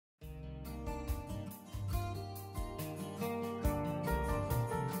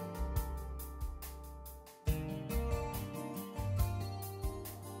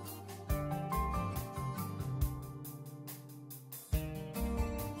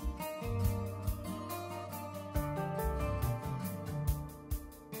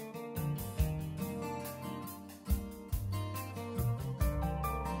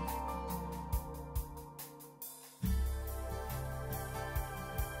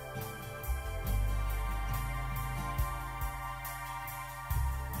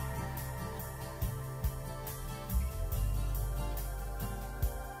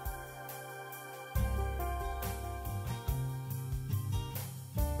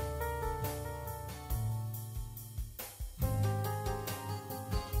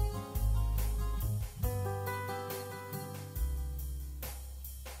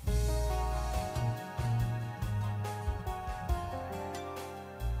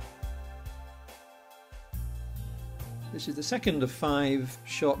This is the second of 5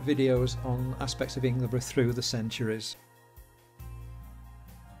 short videos on aspects of Ingleborough through the centuries.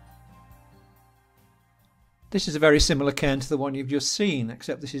 This is a very similar cairn to the one you've just seen,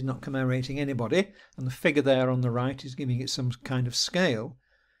 except this is not commemorating anybody, and the figure there on the right is giving it some kind of scale.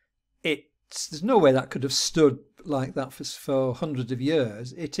 There's no way that could have stood like that for hundreds of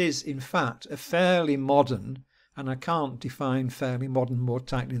years. It is, in fact, a fairly modern, and I can't define fairly modern more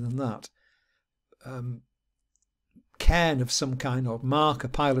tightly than that, cairn of some kind, or mark, a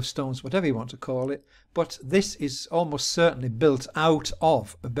pile of stones, whatever you want to call it, but this is almost certainly built out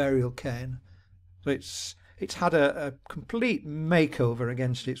of a burial cairn. So it's had a complete makeover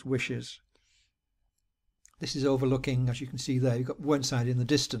against its wishes. This is overlooking, as you can see there, you've got one side in the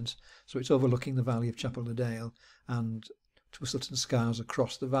distance, so it's overlooking the valley of Chapel-le-Dale and Twistleton Scars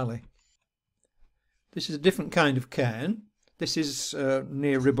across the valley. This is a different kind of cairn. This is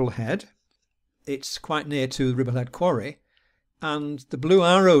near Ribble Head. It's quite near to the Ribble Head Quarry, and the blue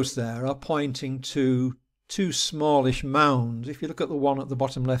arrows there are pointing to 2 smallish mounds. If you look at the one at the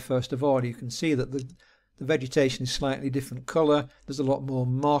bottom left first of all, you can see that the vegetation is slightly different colour. There's a lot more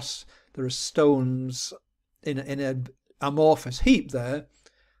moss. There are stones in an amorphous heap there,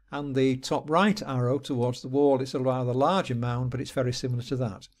 and the top right arrow towards the wall is a rather larger mound, but it's very similar to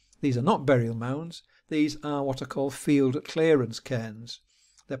that. These are not burial mounds. These are what are called field clearance cairns.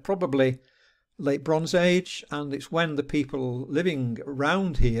 They're probably late Bronze Age, and it's when the people living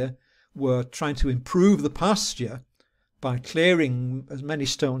around here were trying to improve the pasture by clearing as many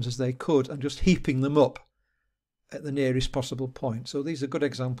stones as they could and just heaping them up at the nearest possible point. So these are good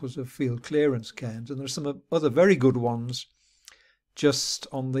examples of field clearance cairns, and there are some other very good ones just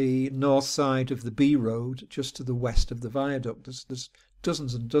on the north side of the B road, just to the west of the viaduct. There's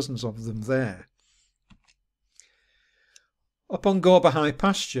dozens and dozens of them there. Up on Gorber High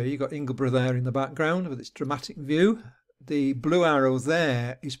Pasture, you've got Ingleborough there in the background with its dramatic view. The blue arrow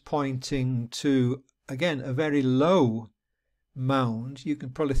there is pointing to, again, a very low mound. You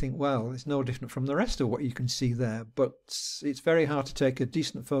can probably think, well, it's no different from the rest of what you can see there, but it's very hard to take a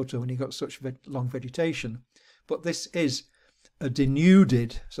decent photo when you've got such long vegetation. But this is a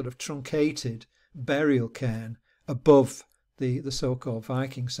denuded, sort of truncated burial cairn above the so-called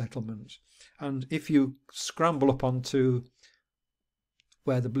Viking settlement. And if you scramble up onto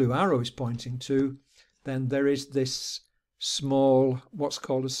where the blue arrow is pointing to, then there is this small, what's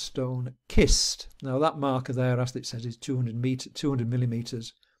called a stone kist. Now that marker there, as it says, is 200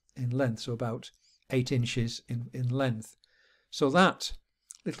 millimeters in length, so about 8 inches in length. So that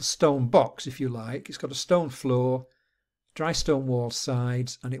little stone box, if you like, it's got a stone floor, dry stone wall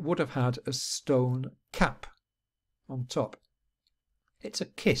sides, and it would have had a stone cap on top. It's a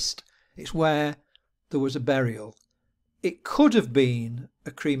kist. It's where there was a burial. It could have been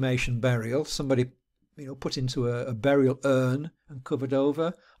a cremation burial, somebody put into a burial urn and covered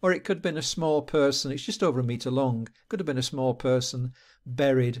over, or it could have been a small person, it's just over a metre long, could have been a small person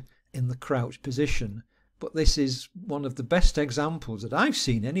buried in the crouch position. But this is one of the best examples that I've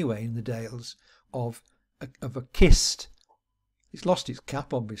seen anyway in the Dales of a kist. It's lost its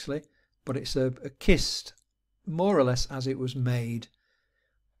cap obviously, but it's a kist more or less as it was made,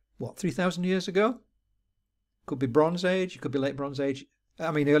 what, 3,000 years ago? Could be Bronze Age, it could be late Bronze Age,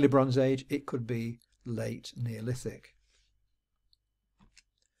 early Bronze Age, it could be late Neolithic.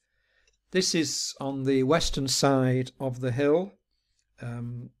 This is on the western side of the hill,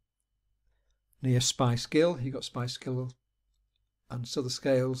 near Spice Gill. You've got Spice Gill and Souther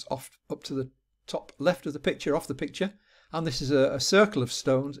Scales up to the top left of the picture, off the picture, and this is a circle of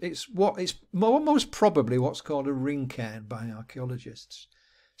stones. It's most probably what's called a ring cairn by archaeologists.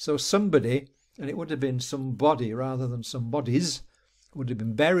 So somebody, and it would have been somebody rather than some bodies, would have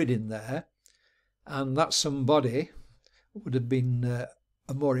been buried in there, and that somebody would have been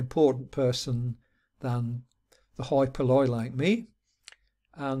a more important person than the hoi polloi like me.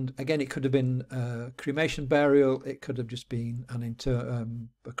 And again, it could have been a cremation burial, it could have just been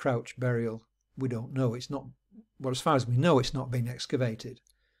a crouch burial. We don't know. It's not, well, as far as we know, it's not been excavated.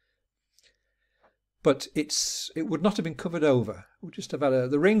 But it would not have been covered over. It would just have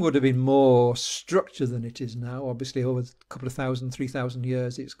had the ring would have been more structure than it is now. Obviously, over a couple of 3,000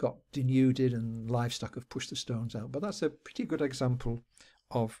 years, it's got denuded and livestock have pushed the stones out. But that's a pretty good example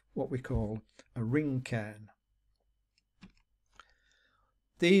of what we call a ring cairn.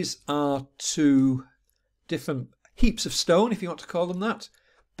 These are 2 different heaps of stone, if you want to call them that.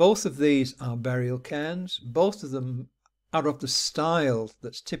 Both of these are burial cairns. Both of them are of the style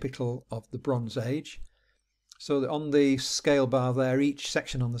that's typical of the Bronze Age. So that on the scale bar there, each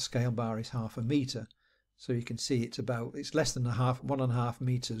section on the scale bar is 1/2 metre. So you can see it's less than 1.5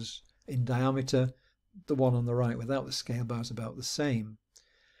 metres in diameter, the one on the right without the scale bar is about the same.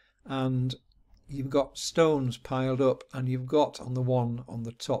 And you've got stones piled up, and you've got on the one on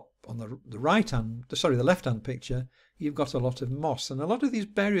the top, on the left-hand picture, you've got a lot of moss. And a lot of these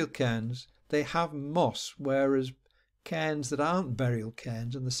burial cairns, they have moss, whereas cairns that aren't burial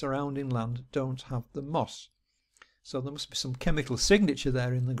cairns and the surrounding land don't have the moss. So there must be some chemical signature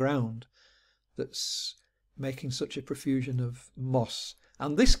there in the ground that's making such a profusion of moss.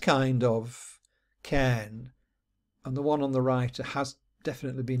 And this kind of cairn, and the one on the right, has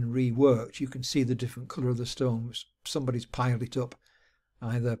definitely been reworked. You can see the different colour of the stone. Somebody's piled it up,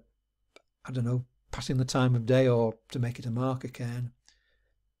 either, I don't know, passing the time of day or to make it a marker cairn.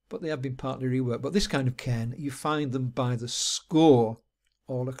 But they have been partly reworked. But this kind of cairn, you find them by the score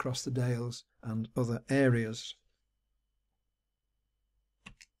all across the Dales and other areas.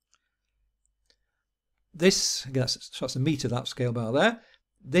 This, again, that's a metre, that scale bar there.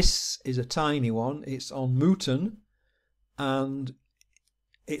 This is a tiny one. It's on Mouton, and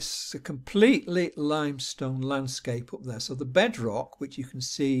it's a completely limestone landscape up there. So the bedrock, which you can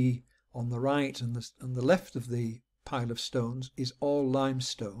see on the right and the left of the pile of stones, is all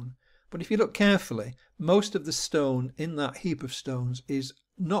limestone. But if you look carefully, most of the stone in that heap of stones is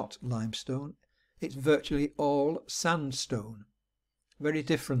not limestone. It's virtually all sandstone. Very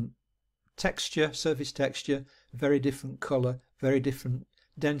different texture, surface texture, very different colour, very different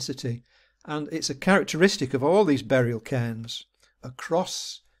density. And it's a characteristic of all these burial cairns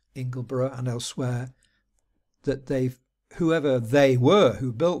across Ingleborough and elsewhere that whoever they were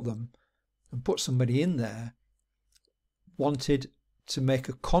who built them and put somebody in there wanted to make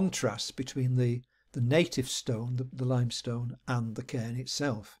a contrast between the native stone, the limestone, and the cairn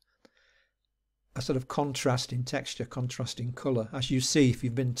itself. A sort of contrast in texture, contrast in colour, as you see if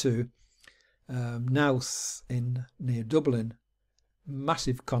you've been to Nowth near Dublin.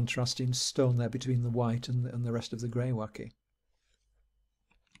 Massive contrast in stone there between the white and the rest of the greywacke.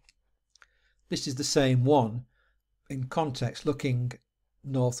 This is the same one in context, looking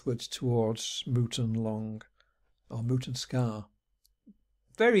northwards towards Mouton Long or Mouton Scar.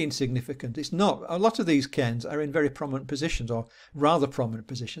 Very insignificant. It's not. A lot of these cairns are in very prominent positions, or rather prominent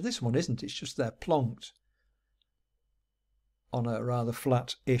positions. This one isn't. It's just there plonked on a rather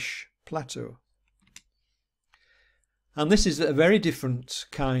flat-ish plateau. And this is a very different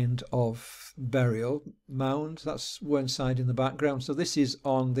kind of burial mound. That's Whernside in the background. So this is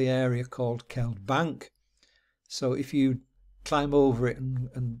on the area called Keld Bank. So if you climb over it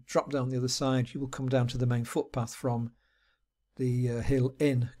and drop down the other side, you will come down to the main footpath from the hill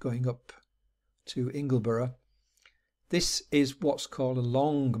inn going up to Ingleborough. This is what's called a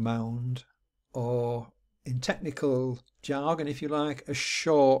long mound, or in technical jargon, if you like, a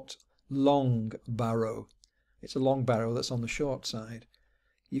short long barrow. It's a long barrow that's on the short side.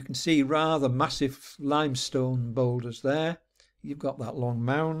 You can see rather massive limestone boulders there. You've got that long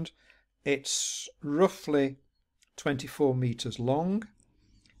mound. It's roughly 24 metres long,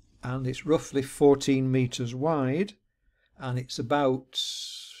 and it's roughly 14 metres wide, and it's about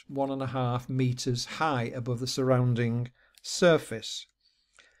 1.5 metres high above the surrounding surface.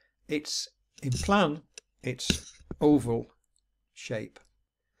 It's, in plan, it's oval shape.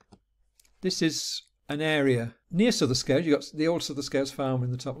 This is an area near Souther-Scales. You've got the old Souther-Scales farm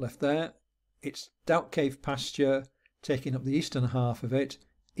in the top left there. It's Doubt Cave pasture taking up the eastern half of it.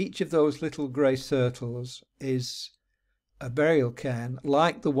 Each of those little grey circles is a burial cairn,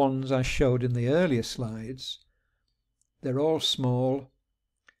 like the ones I showed in the earlier slides. They're all small.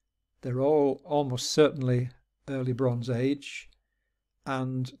 They're all almost certainly early Bronze Age.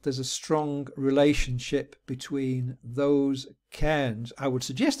 And there's a strong relationship between those cairns. I would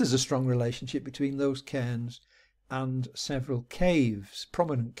suggest there's a strong relationship between those cairns and several caves,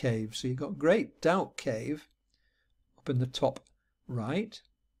 prominent caves. So you've got Great Doubt Cave up in the top right.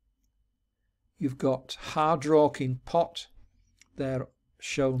 You've got Hardrocking Pot there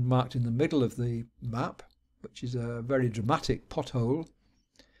shown, marked in the middle of the map, which is a very dramatic pothole.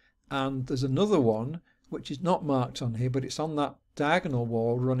 And there's another one which is not marked on here, but it's on that diagonal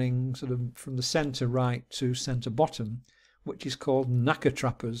wall running sort of from the centre right to centre bottom, which is called Knacker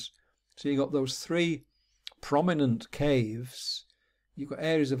Trappers. So you've got those three prominent caves. You've got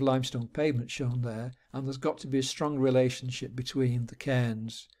areas of limestone pavement shown there, and there's got to be a strong relationship between the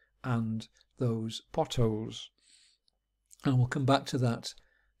cairns and those potholes. And we'll come back to that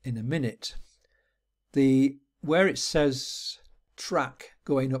in a minute. Where it says track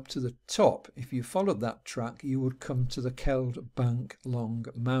going up to the top, if you followed that track, you would come to the Keld Bank Long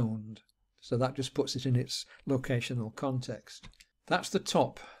Mound. So that just puts it in its locational context. That's the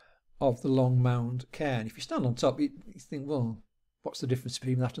top of the Long Mound cairn. If you stand on top, you think, well, what's the difference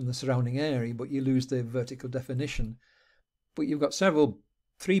between that and the surrounding area, but you lose the vertical definition. But you've got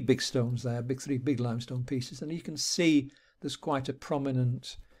three big stones there, three big limestone pieces, and you can see there's quite a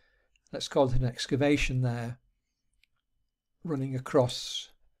prominent, let's call it an excavation there, running across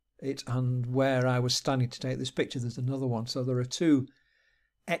it. And where I was standing to take this picture, there's another one. So there are two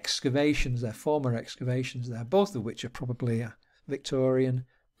excavations there, former excavations there, both of which are probably Victorian,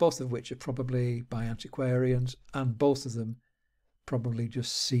 both of which are probably by antiquarians, and both of them probably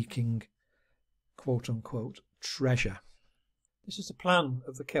just seeking quote-unquote treasure. This is a plan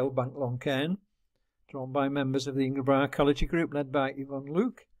of the Kelbank Long Cairn, drawn by members of the Ingleborough Archaeology group led by Yvonne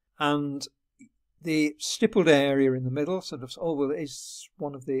Luke, and the stippled area in the middle, sort of oval, is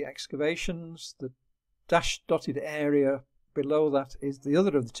one of the excavations. The dashed dotted area below that is the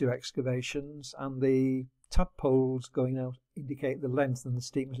other of the two excavations, and the tadpoles going out indicate the length and the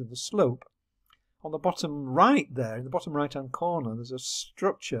steepness of the slope. On the bottom right there, in the bottom right hand corner, there's a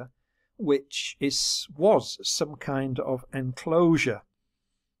structure which was some kind of enclosure,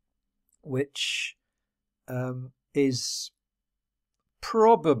 which is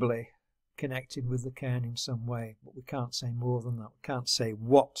probably connected with the cairn in some way, but we can't say more than that. We can't say in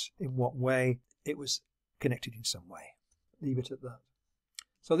what way. It was connected in some way. Leave it at that.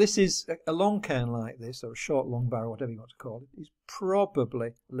 So this is a long cairn like this, or a short long barrow, whatever you want to call it, is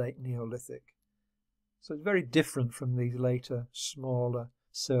probably late Neolithic. So it's very different from these later, smaller,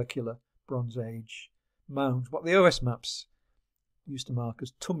 circular Bronze Age mounds, what the OS maps used to mark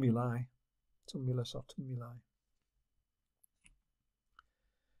as tumuli, tumulus or tumuli.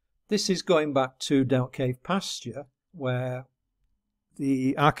 This is going back to Doubt Cave pasture, where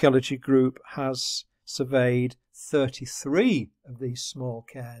the archaeology group has surveyed 33 of these small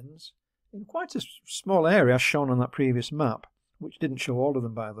cairns in quite a small area, as shown on that previous map, which didn't show all of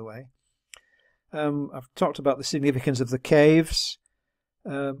them, by the way. I've talked about the significance of the caves.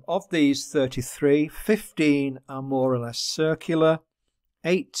 Of these 33, 15 are more or less circular,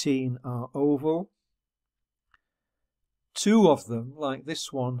 18 are oval. 2 of them, like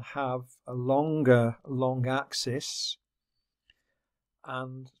this one, have a long axis,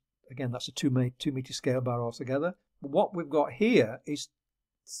 and again that's a 2 meter scale bar altogether. But what we've got here is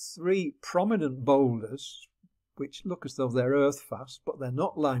 3 prominent boulders which look as though they're earth fast, but they're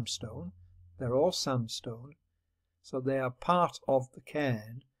not limestone, they're all sandstone, so they are part of the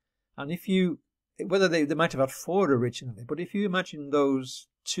cairn. And if you, whether they might have had 4 originally, but if you imagine those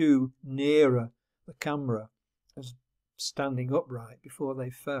 2 nearer the camera as standing upright before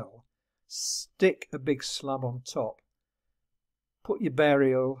they fell, stick a big slab on top, put your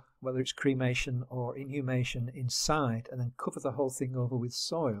burial, whether it's cremation or inhumation, inside, and then cover the whole thing over with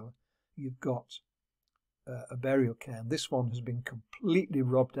soil, you've got a burial cairn. This one has been completely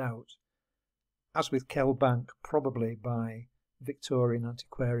robbed out, as with Kelbank, probably by Victorian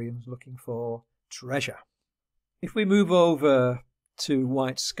antiquarians looking for treasure. If we move over to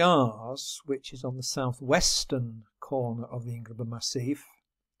White Scars, which is on the southwestern corner of the Ingleborough massif,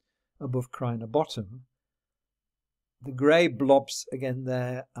 above Criner Bottom, the grey blobs again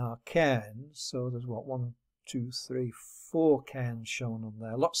there are cairns. So there's what, 1, 2, 3, 4 cairns shown on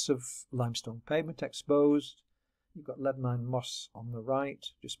there. Lots of limestone pavement exposed. You've got lead mine moss on the right,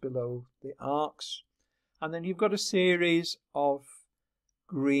 just below the arcs. And then you've got a series of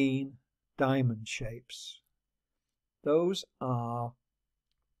green diamond shapes. Those are,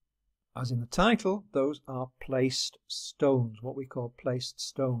 as in the title, those are placed stones, what we call placed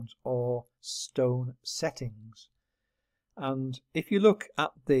stones or stone settings. And if you look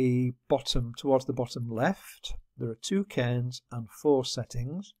at the bottom, towards the bottom left, there are 2 cairns and 4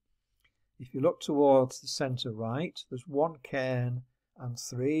 settings. If you look towards the centre right, there's 1 cairn and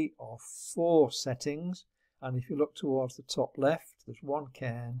 3 or 4 settings. And if you look towards the top left, there's 1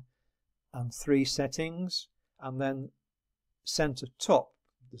 cairn and 3 settings. And then centre top,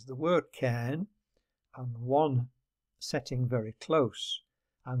 there's the word cairn and 1 setting very close.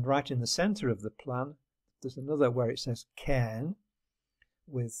 And right in the centre of the plan, there's another where it says cairn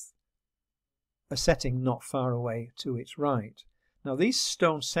with a setting not far away to its right. Now these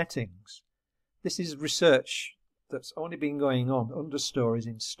stone settings, this is research that's only been going on, understories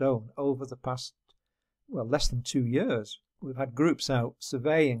in stone, over the past, well, less than 2 years. We've had groups out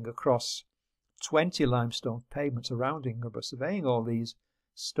surveying across 20 limestone pavements around Ingleborough, surveying all these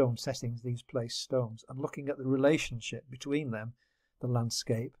stone settings, these placed stones, and looking at the relationship between them, the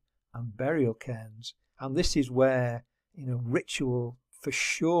landscape and burial cairns. And this is where, ritual for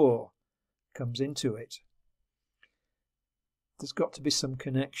sure comes into it. There's got to be some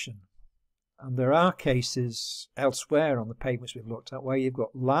connection. And there are cases elsewhere on the pavements we've looked at where you've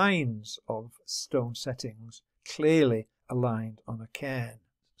got lines of stone settings clearly aligned on a cairn.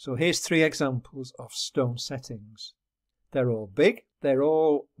 So here's 3 examples of stone settings. They're all big. They're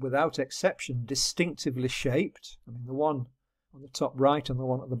all, without exception, distinctively shaped. I mean, the one on the top right and the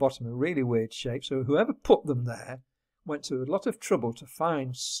one at the bottom are really weird shapes. So whoever put them there went to a lot of trouble to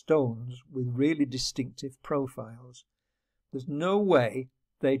find stones with really distinctive profiles. There's no way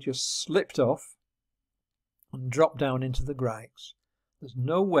they just slipped off and dropped down into the grikes. There's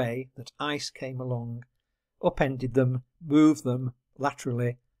no way that ice came along, upended them, moved them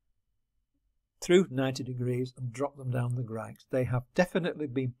laterally through 90 degrees and dropped them down the grikes. They have definitely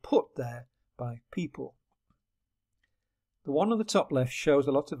been put there by people. The one on the top left shows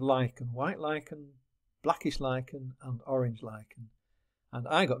a lot of lichen, white lichen, blackish lichen and orange lichen. And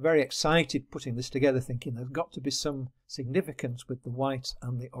I got very excited putting this together, thinking there's got to be some significance with the white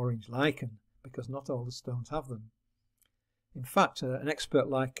and the orange lichen, because not all the stones have them. In fact, an expert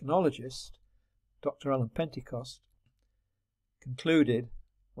lichenologist, Dr. Alan Pentecost, concluded,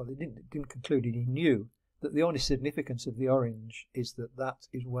 well, he didn't conclude it, he knew that the only significance of the orange is that that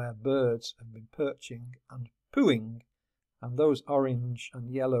is where birds have been perching and pooing, and those orange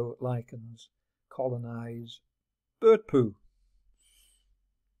and yellow lichens colonise bird poo.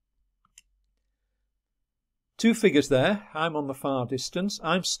 2 figures there. I'm on the far distance.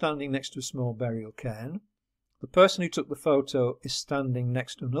 I'm standing next to a small burial cairn. The person who took the photo is standing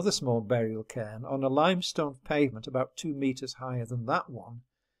next to another small burial cairn on a limestone pavement about 2 metres higher than that one,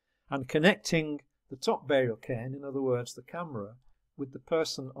 and connecting the top burial cairn, in other words the camera, with the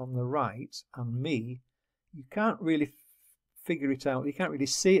person on the right and me. You can't really figure it out, you can't really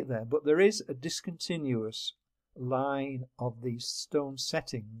see it there, but there is a discontinuous line of these stone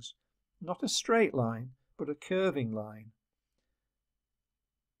settings, not a straight line but a curving line.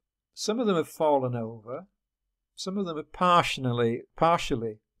 Some of them have fallen over, some of them are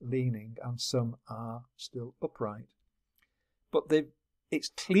partially leaning, and some are still upright. But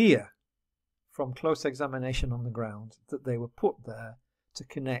it's clear from close examination on the ground that they were put there to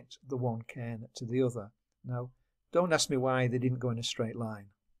connect the one cairn to the other. Now, don't ask me why they didn't go in a straight line.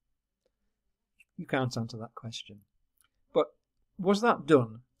 You can't answer that question. But was that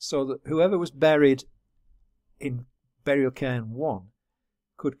done so that whoever was buried in burial cairn 1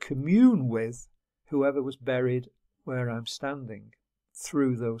 could commune with whoever was buried where I'm standing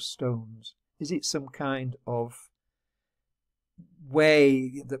through those stones? Is it some kind of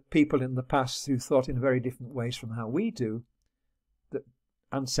way that people in the past who thought in very different ways from how we do, that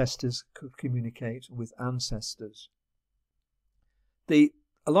ancestors could communicate with ancestors? A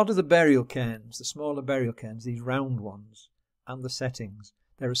lot of the burial cairns, the smaller burial cairns, these round ones, and the settings,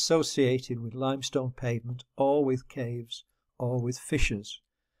 they're associated with limestone pavement, or with caves, or with fissures.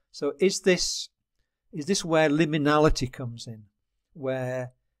 So is this where liminality comes in,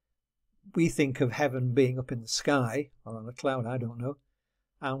 where we think of heaven being up in the sky, or on a cloud, I don't know,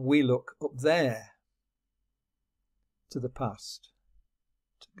 and we look up there to the past,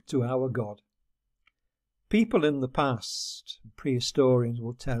 to our God? People in the past, prehistorians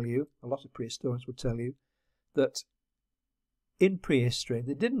will tell you, a lot of prehistorians will tell you, that in prehistory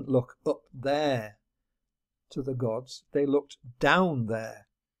they didn't look up there to the gods, they looked down there.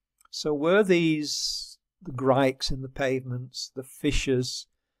 So were these the grikes in the pavements, the fissures,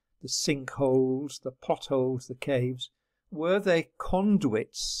 the sinkholes, the potholes, the caves, were they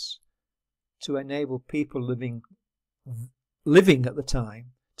conduits to enable people living at the time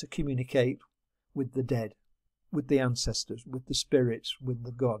to communicate with the dead, with the ancestors, with the spirits, with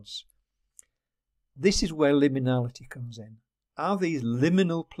the gods? This is where liminality comes in. Are these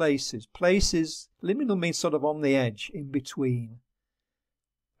liminal places? Liminal means sort of on the edge, in between.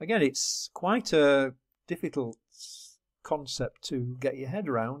 Again, it's quite a difficult concept to get your head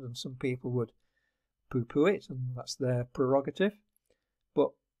around, and some people would poo-poo it, and that's their prerogative. But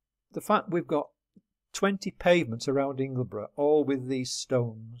the fact we've got 20 pavements around Ingleborough, all with these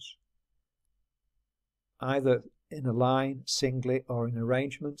stones, either in a line, singly, or in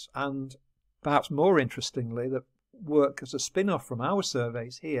arrangements, and perhaps more interestingly, that work as a spin-off from our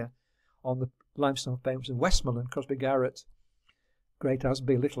surveys here on the limestone pavements of Westmoreland, Crosby Garrett, Great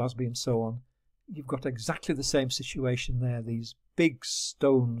Asby, Little Asby, and so on. You've got exactly the same situation there. These big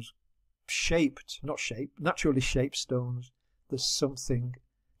stones, naturally shaped stones. There's something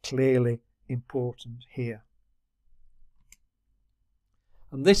clearly important here.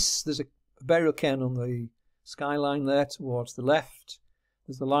 And there's a burial cairn on the skyline there towards the left.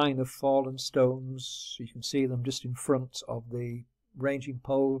 There's a line of fallen stones. You can see them just in front of the ranging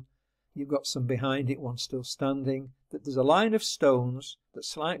pole. You've got some behind it, one still standing. There's a line of stones that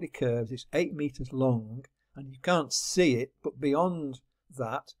slightly curves. It's 8 metres long, and you can't see it, but beyond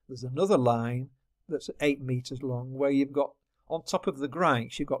that there's another line that's 8 metres long, where you've got, on top of the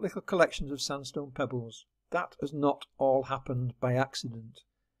grikes, you've got little collections of sandstone pebbles. That has not all happened by accident.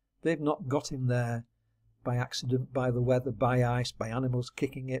 They've not got in there by accident, by the weather, by ice, by animals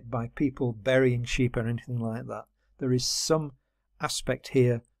kicking it, by people burying sheep or anything like that. There is some aspect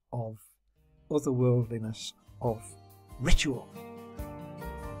here of otherworldliness, of ritual.